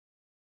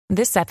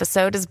This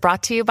episode is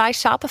brought to you by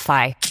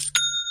Shopify.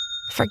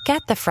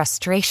 Forget the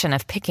frustration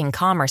of picking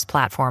commerce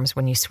platforms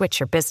when you switch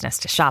your business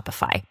to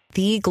Shopify,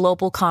 the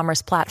global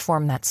commerce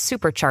platform that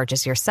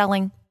supercharges your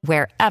selling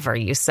wherever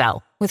you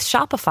sell. With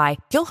Shopify,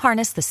 you'll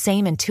harness the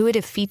same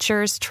intuitive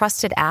features,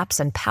 trusted apps,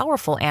 and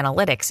powerful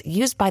analytics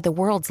used by the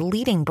world's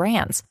leading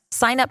brands.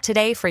 Sign up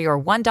today for your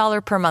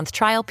 $1 per month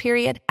trial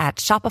period at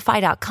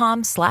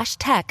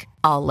shopify.com/tech,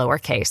 all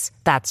lowercase.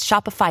 That's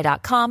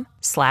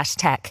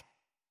shopify.com/tech.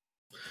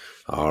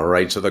 All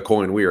right, so the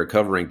coin we are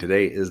covering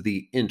today is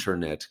the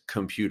Internet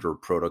Computer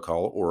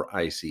Protocol, or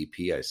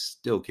ICP. I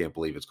still can't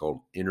believe it's called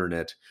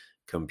Internet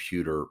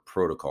Computer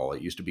Protocol.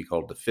 It used to be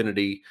called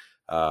Definity,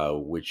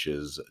 which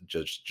is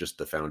just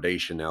the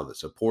foundation now that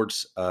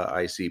supports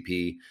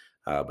ICP.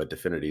 But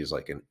Definity is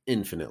like an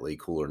infinitely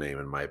cooler name,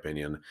 in my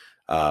opinion.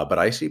 But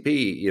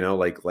ICP,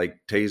 like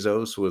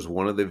Tezos was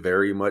one of the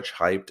very much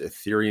hyped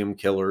Ethereum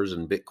killers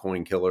and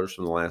Bitcoin killers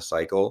from the last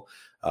cycle.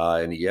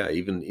 And yeah,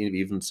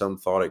 even some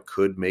thought it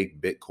could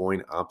make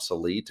Bitcoin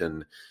obsolete.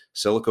 And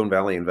Silicon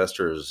Valley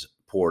investors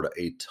poured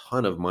a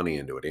ton of money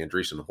into it.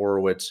 Andreessen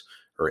Horowitz,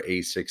 or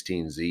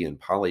A16Z, and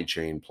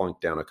Polychain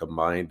plunked down a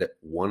combined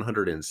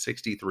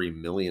 $163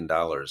 million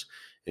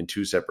in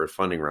two separate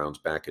funding rounds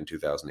back in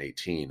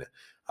 2018.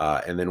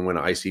 And then when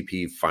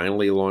ICP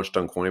finally launched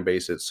on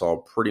Coinbase, it saw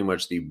pretty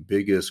much the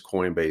biggest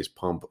Coinbase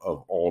pump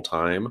of all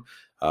time,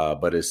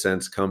 but has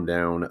since come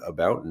down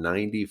about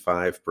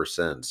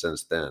 95%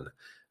 since then.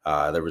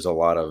 There was a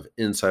lot of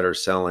insider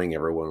selling.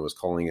 Everyone was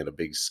calling it a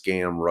big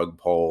scam rug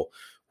pull,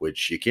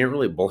 which you can't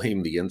really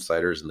blame the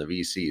insiders and the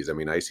VCs. I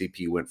mean,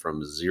 ICP went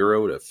from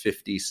 $0 to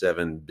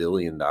 $57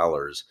 billion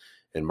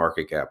in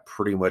market cap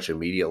pretty much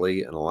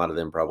immediately. And a lot of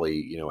them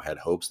probably, had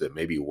hopes that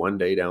maybe one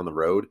day down the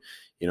road,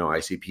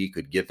 ICP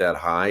could get that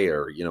high,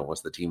 or,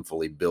 once the team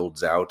fully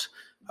builds out,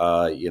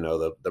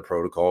 the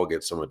protocol,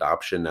 gets some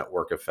adoption,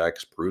 network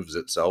effects, proves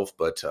itself.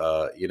 But,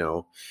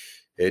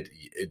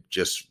 it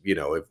just,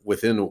 if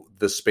within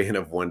the span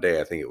of one day,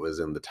 I think it was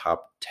in the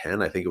top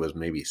 10, I think it was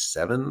maybe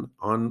 7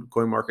 on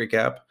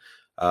CoinMarketCap.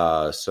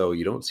 So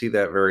you don't see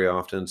that very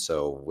often.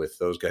 So with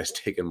those guys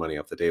taking money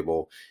off the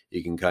table,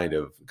 you can kind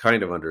of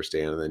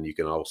understand. And then you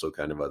can also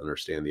kind of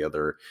understand the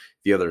other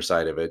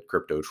side of it.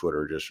 Crypto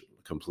Twitter just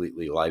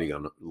completely lighting it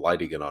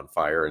on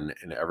fire. And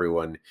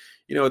everyone,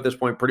 at this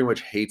point pretty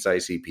much hates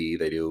ICP.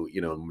 They do,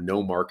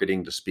 no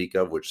marketing to speak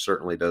of, which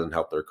certainly doesn't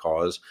help their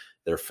cause.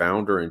 Their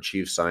founder and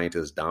chief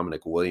scientist,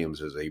 Dominic Williams,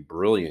 is a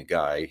brilliant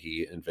guy.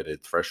 He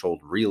invented threshold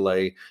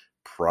relay,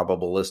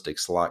 probabilistic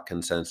slot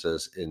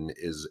consensus, and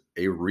is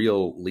a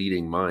real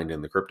leading mind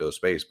in the crypto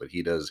space, but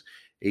he does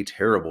a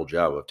terrible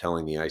job of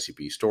telling the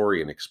ICP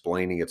story and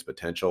explaining its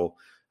potential.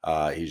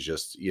 He's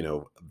just,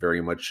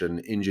 very much an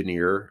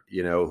engineer,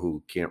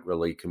 who can't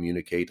really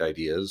communicate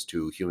ideas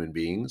to human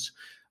beings.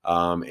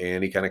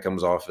 And he kind of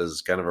comes off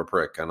as kind of a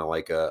prick, kind of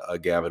like a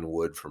Gavin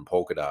Wood from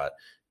Polkadot,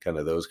 kind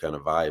of those kind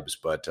of vibes.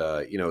 But,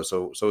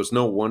 so it's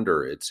no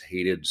wonder it's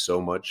hated so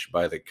much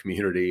by the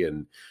community.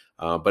 And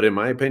but in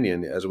my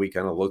opinion, as we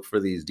kind of look for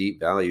these deep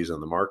values in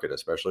the market,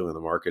 especially when the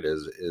market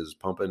is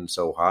pumping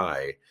so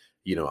high,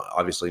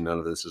 obviously none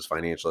of this is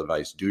financial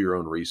advice. Do your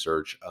own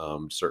research.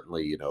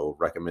 Certainly,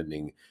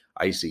 recommending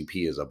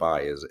ICP as a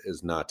buy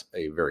is not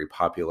a very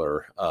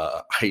popular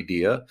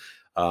idea.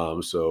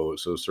 So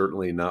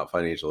certainly not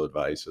financial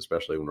advice,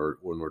 especially when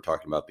we're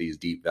talking about these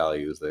deep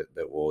values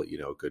that will,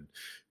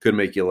 could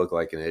make you look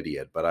like an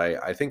idiot. But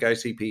I think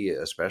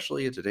ICP,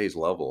 especially at today's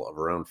level of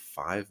around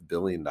 $5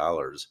 billion,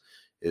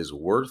 is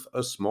worth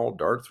a small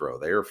dart throw.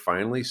 They are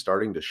finally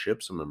starting to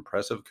ship some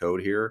impressive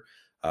code here,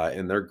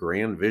 and their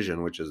grand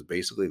vision, which is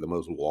basically the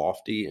most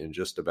lofty and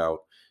just about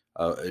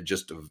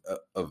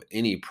of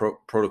any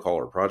protocol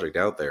or project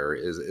out there,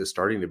 is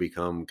starting to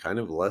become kind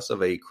of less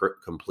of a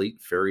complete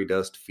fairy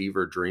dust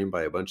fever dream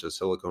by a bunch of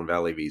Silicon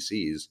Valley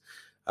VCs.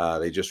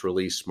 They just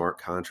released smart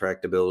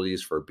contract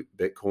abilities for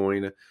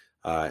Bitcoin,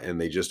 and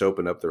they just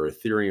opened up their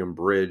Ethereum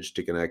bridge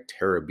to connect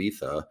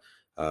Terabitha,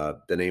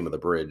 the name of the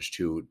bridge,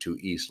 to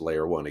East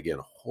Layer 1. Again,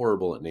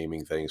 horrible at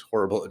naming things,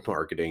 horrible at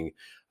marketing.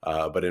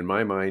 But in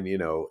my mind,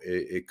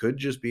 it could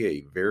just be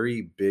a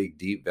very big,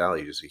 deep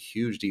value, just a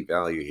huge deep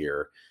value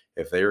here,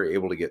 if they are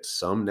able to get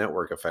some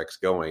network effects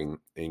going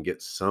and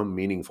get some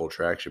meaningful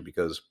traction.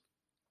 Because,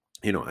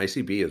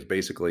 ICP is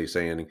basically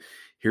saying,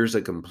 here's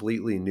a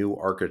completely new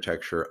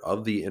architecture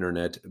of the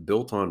internet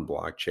built on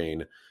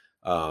blockchain,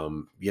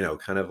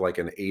 kind of like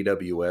an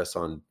AWS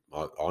on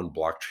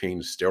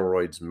blockchain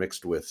steroids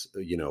mixed with,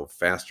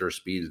 faster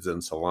speeds than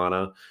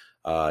Solana.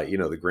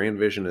 The grand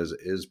vision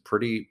is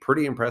pretty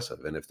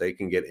impressive. And if they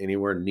can get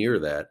anywhere near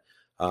that,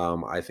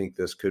 I think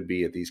this could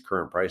be, at these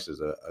current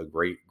prices, a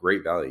great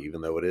value,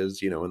 even though it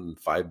is, in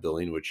 5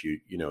 billion, which,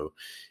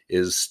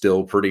 is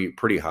still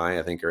pretty high.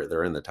 I think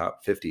they're in the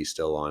top 50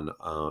 still on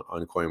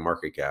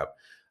CoinMarketCap.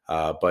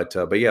 But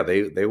yeah,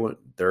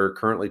 they're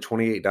currently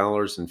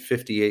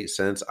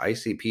 $28.58.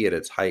 ICP at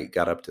its height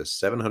got up to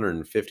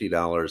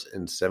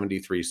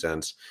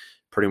 $750.73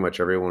 pretty much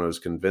everyone was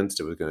convinced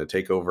it was going to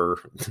take over,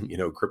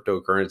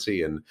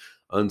 cryptocurrency and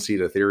unseat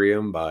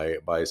Ethereum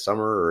by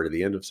summer or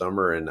the end of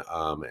summer, and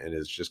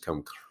has just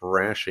come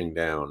crashing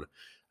down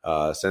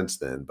since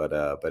then. But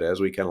as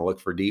we kind of look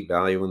for deep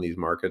value in these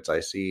markets, I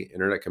see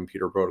Internet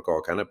Computer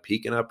Protocol kind of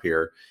peaking up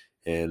here,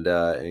 and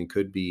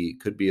could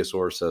be a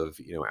source of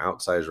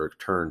outsized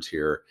returns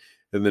here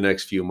in the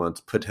next few months,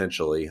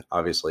 potentially.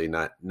 Obviously,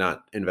 not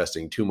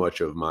investing too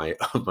much of my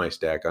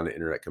stack on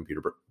Internet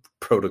Computer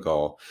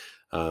Protocol,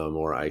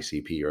 or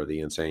ICP, or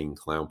the Insane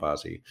Clown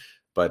Posse.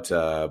 But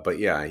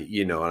yeah,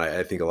 and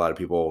I think a lot of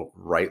people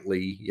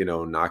rightly,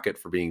 knock it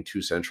for being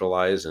too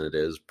centralized, and it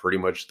is pretty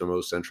much the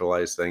most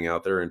centralized thing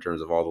out there in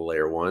terms of all the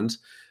layer ones.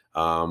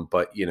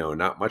 But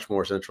not much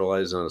more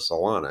centralized than a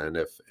Solana. And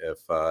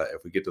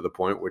if we get to the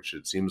point, which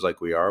it seems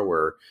like we are,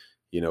 where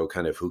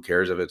kind of who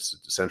cares if it's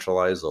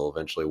centralized, they'll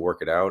eventually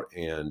work it out.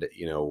 And,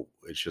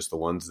 it's just the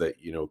ones that,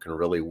 can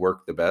really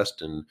work the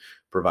best and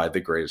provide the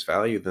greatest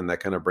value. Then that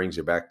kind of brings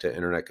you back to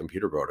Internet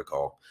Computer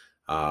Protocol.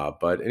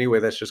 But anyway,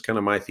 that's just kind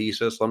of my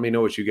thesis. Let me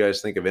know what you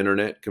guys think of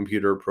Internet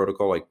Computer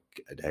Protocol. Like,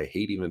 I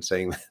hate even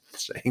saying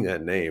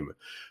that name.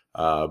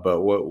 But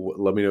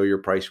let me know your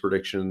price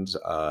predictions.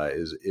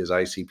 Is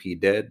ICP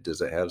dead?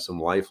 Does it have some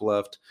life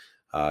left?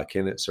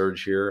 Can it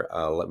surge here?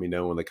 Let me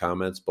know in the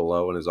comments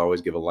below. And as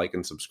always, give a like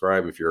and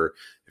subscribe if you're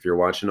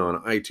watching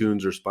on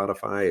iTunes or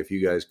Spotify. If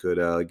you guys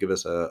could give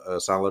us a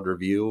solid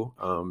review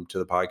to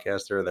the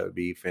podcast there, that would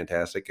be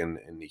fantastic and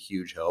a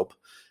huge help.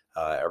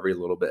 Every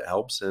little bit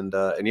helps. And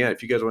yeah,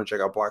 if you guys want to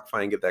check out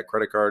BlockFi and get that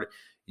credit card,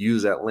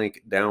 use that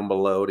link down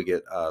below to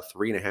get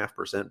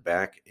 3.5%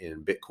 back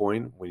in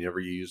Bitcoin whenever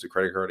you use the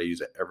credit card. I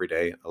use it every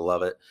day. I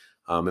love it.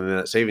 And then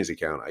that savings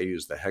account, I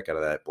use the heck out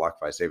of that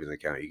BlockFi savings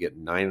account. You get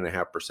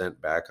 9.5%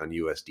 back on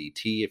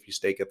USDT if you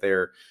stake it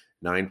there,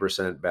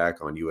 9%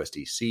 back on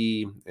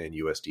USDC and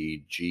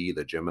USDG,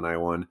 the Gemini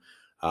one.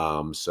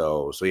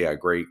 So yeah,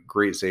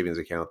 great savings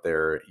account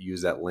there.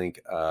 Use that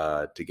link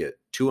to get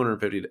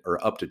 $250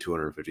 or up to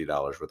 $250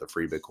 worth of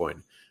free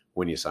Bitcoin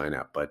when you sign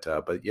up. But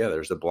yeah,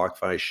 there's the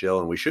BlockFi shill,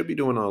 and we should be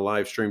doing a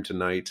live stream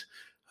tonight.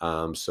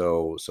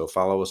 So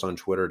follow us on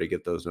Twitter to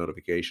get those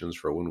notifications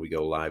for when we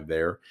go live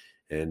there.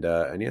 And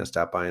yeah,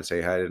 stop by and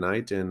say hi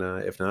tonight. And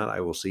if not, I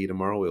will see you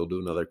tomorrow. We'll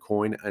do another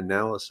coin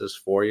analysis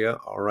for you.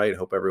 All right.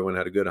 Hope everyone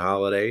had a good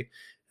holiday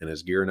and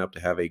is gearing up to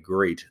have a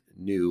great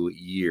new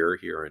year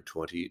here in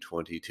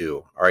 2022.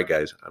 All right,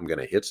 guys, I'm going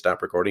to hit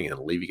stop recording and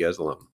leave you guys alone.